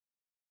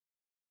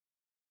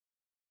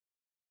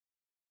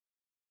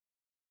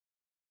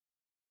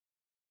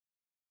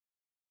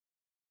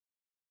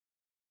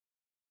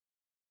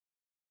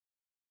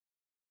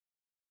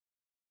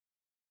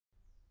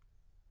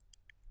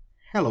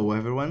Hello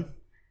everyone.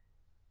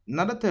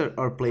 Now that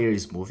our player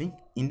is moving,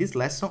 in this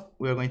lesson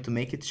we are going to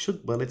make it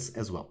shoot bullets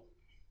as well.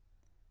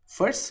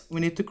 First,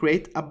 we need to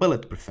create a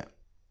bullet prefab.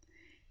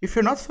 If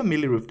you're not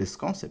familiar with this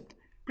concept,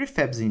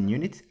 prefabs in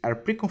Unity are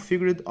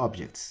pre-configured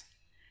objects.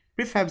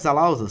 Prefabs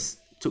allows us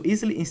to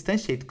easily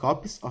instantiate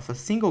copies of a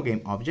single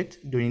game object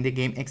during the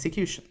game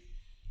execution.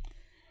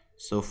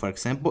 So for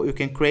example, you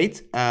can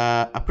create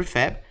a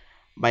prefab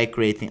by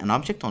creating an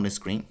object on the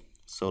screen.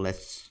 So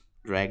let's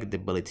drag the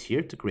bullet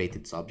here to create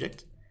its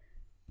object.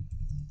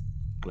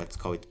 Let's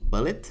call it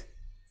bullet,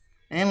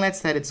 and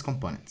let's add its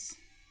components.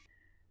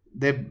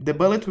 The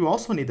bullet will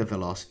also need a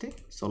velocity,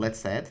 so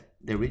let's add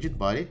the rigid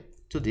body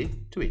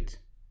 2D to it.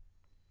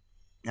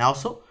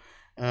 Also,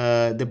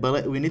 the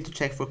bullet, we need to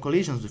check for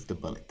collisions with the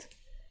bullet.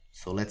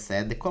 So let's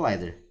add the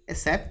collider,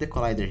 except the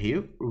collider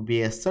here will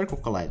be a circle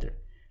collider,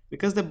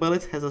 because the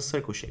bullet has a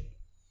circle shape.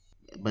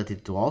 But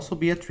it will also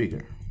be a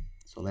trigger,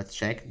 so let's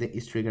check the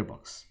is trigger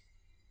box.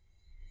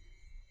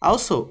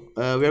 Also,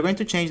 we are going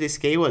to change the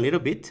scale a little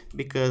bit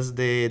because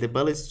the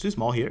bullet is too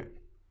small here.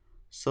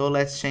 So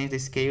let's change the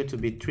scale to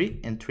be 3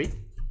 and 3.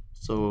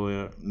 So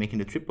we're making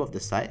the triple of the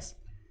size.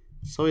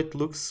 So it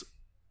looks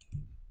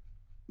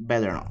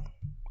better now.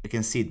 You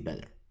can see it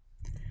better.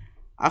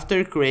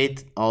 After we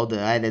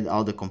added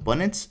all the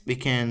components, we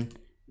can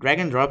drag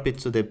and drop it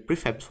to the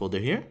prefab folder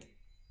here.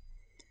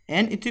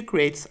 And it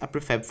creates a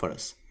prefab for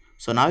us.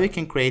 So now we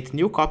can create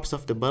new copies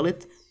of the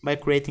bullet by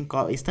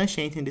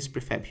instantiating this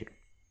prefab here.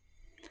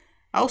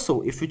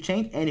 Also, if you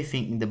change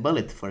anything in the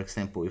bullet, for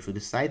example, if you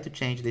decide to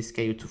change the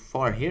scale to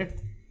 4 here,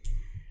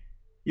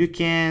 you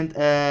can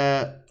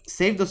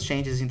save those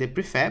changes in the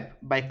prefab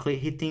by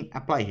hitting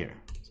apply here.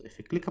 So if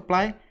you click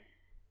apply,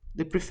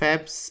 the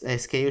prefab's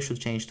scale should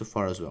change to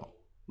 4 as well.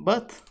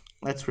 But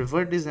let's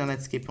revert this and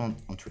let's keep on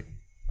 3.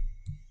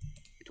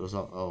 It was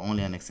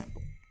only an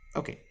example.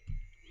 Okay.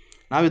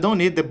 Now we don't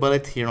need the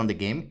bullet here on the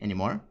game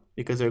anymore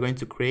because we're going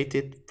to create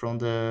it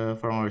from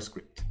our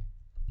script.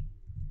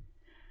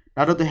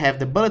 Now that we have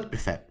the bullet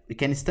prefab, we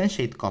can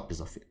instantiate copies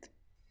of it.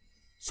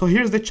 So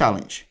here's the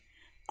challenge.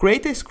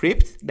 Create a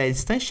script that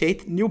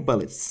instantiates new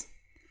bullets.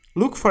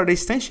 Look for the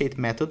instantiate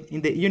method in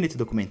the Unity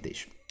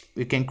documentation.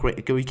 We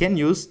can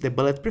use the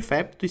bullet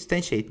prefab to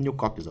instantiate new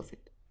copies of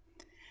it.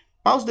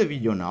 Pause the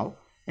video now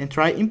and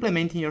try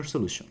implementing your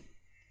solution.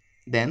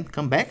 Then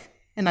come back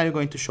and now you're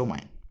going to show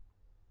mine.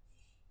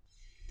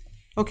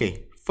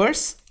 Okay,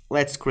 first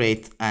let's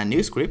create a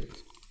new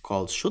script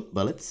called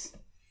ShootBullets.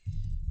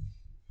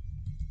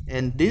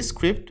 And this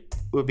script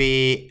will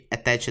be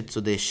attached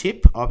to the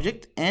ship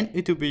object and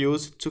it will be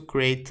used to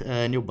create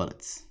new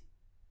bullets.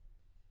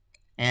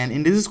 And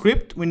in this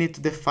script, we need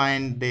to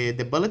define the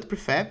bullet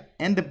prefab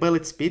and the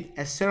bullet speed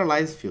as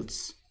serialized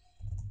fields.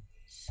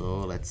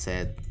 So let's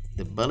add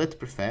the bullet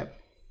prefab.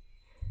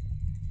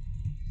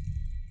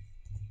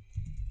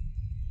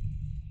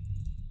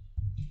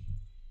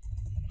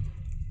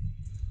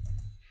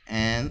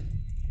 And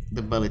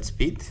the bullet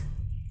speed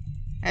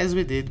as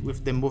we did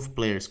with the move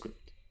player script.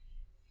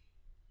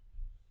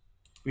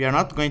 We are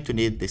not going to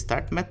need the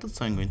start method,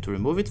 so I'm going to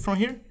remove it from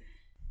here.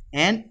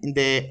 And in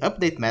the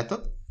update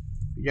method,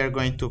 we are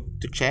going to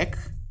check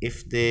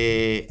if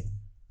the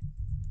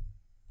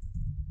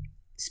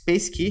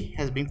space key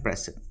has been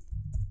pressed.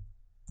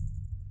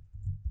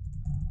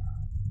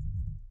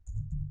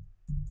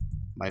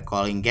 By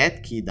calling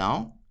get key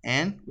down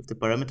and with the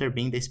parameter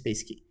being the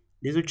space key.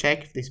 This will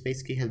check if the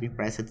space key has been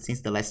pressed since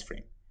the last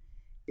frame.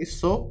 If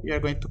so, we are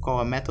going to call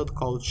a method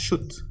called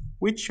shoot,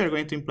 which we are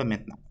going to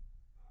implement now.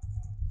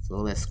 So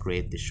let's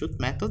create the shoot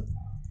method,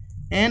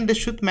 and the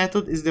shoot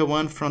method is the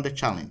one from the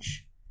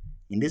challenge.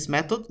 In this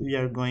method, we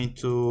are going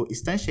to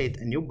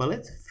instantiate a new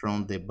bullet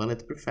from the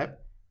bullet prefab,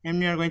 and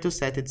we are going to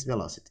set its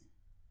velocity.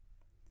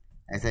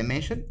 As I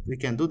mentioned, we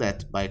can do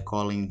that by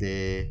calling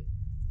the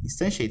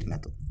instantiate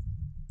method.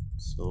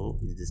 So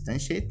with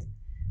instantiate,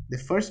 the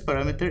first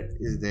parameter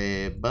is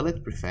the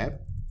bullet prefab.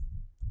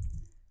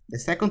 The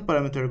second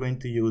parameter we're going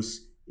to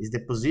use is the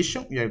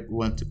position we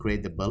want to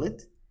create the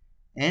bullet.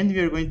 And we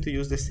are going to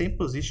use the same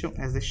position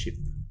as the ship.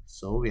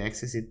 So we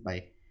access it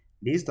by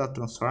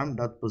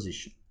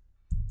this.transform.position.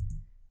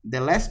 The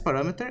last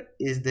parameter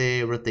is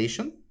the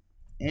rotation,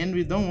 and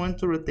we don't want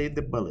to rotate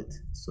the bullet.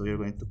 So we are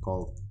going to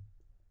call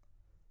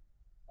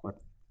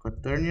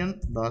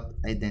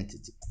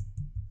quaternion.identity.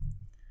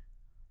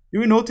 You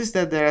will notice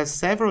that there are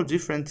several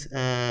different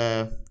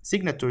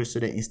signatures to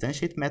the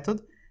instantiate method,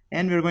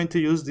 and we are going to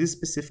use this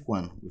specific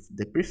one with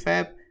the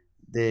prefab,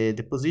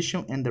 the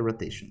position, and the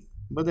rotation.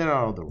 But there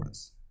are other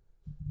ones.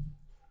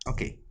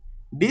 Okay,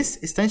 this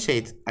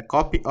instantiates a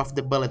copy of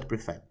the bullet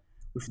prefab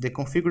with the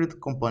configured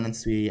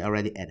components we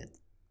already added.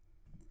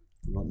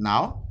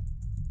 Now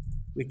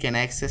we can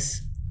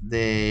access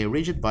the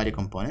rigid body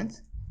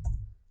component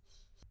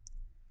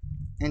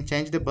and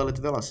change the bullet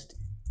velocity.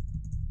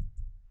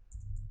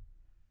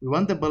 We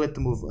want the bullet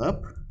to move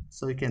up,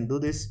 so we can do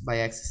this by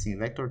accessing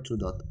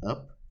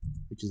vector2.up,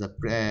 which is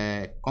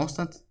a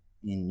constant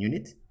in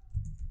Unity,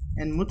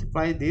 and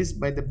multiply this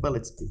by the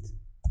bullet speed.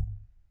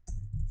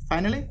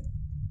 Finally,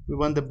 we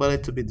want the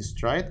bullet to be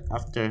destroyed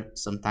after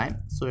some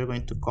time, so we're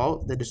going to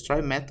call the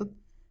destroy method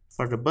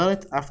for the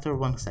bullet after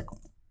 1 second.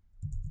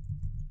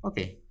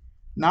 Okay,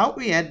 now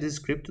we add this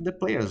script to the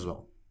player as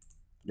well,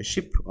 the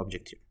ship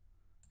object here.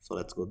 So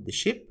let's go to the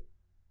ship,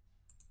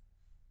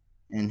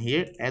 and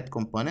here add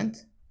component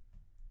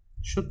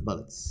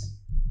ShootBullets.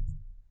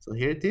 So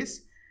here it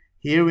is.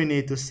 Here we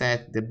need to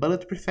set the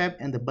bullet prefab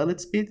and the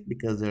bullet speed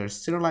because they are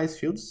serialized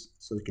fields,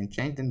 so we can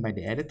change them by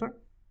the editor.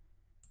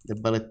 The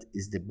bullet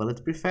is the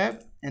bullet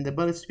prefab and the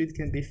bullet speed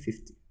can be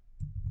 50.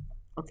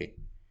 Okay.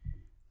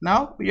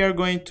 Now we are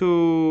going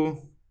to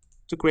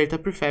create a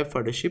prefab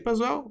for the ship as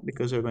well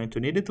because we're going to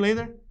need it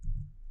later.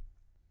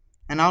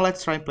 And now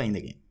let's try playing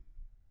the game.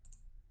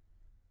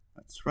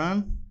 Let's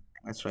run.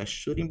 Let's try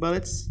shooting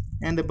bullets,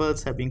 and the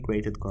bullets have been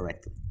created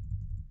correctly.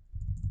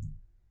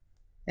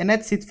 And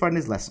that's it for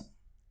this lesson.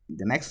 In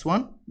the next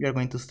one, we are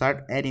going to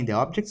start adding the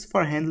objects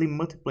for handling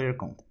multiplayer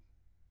content.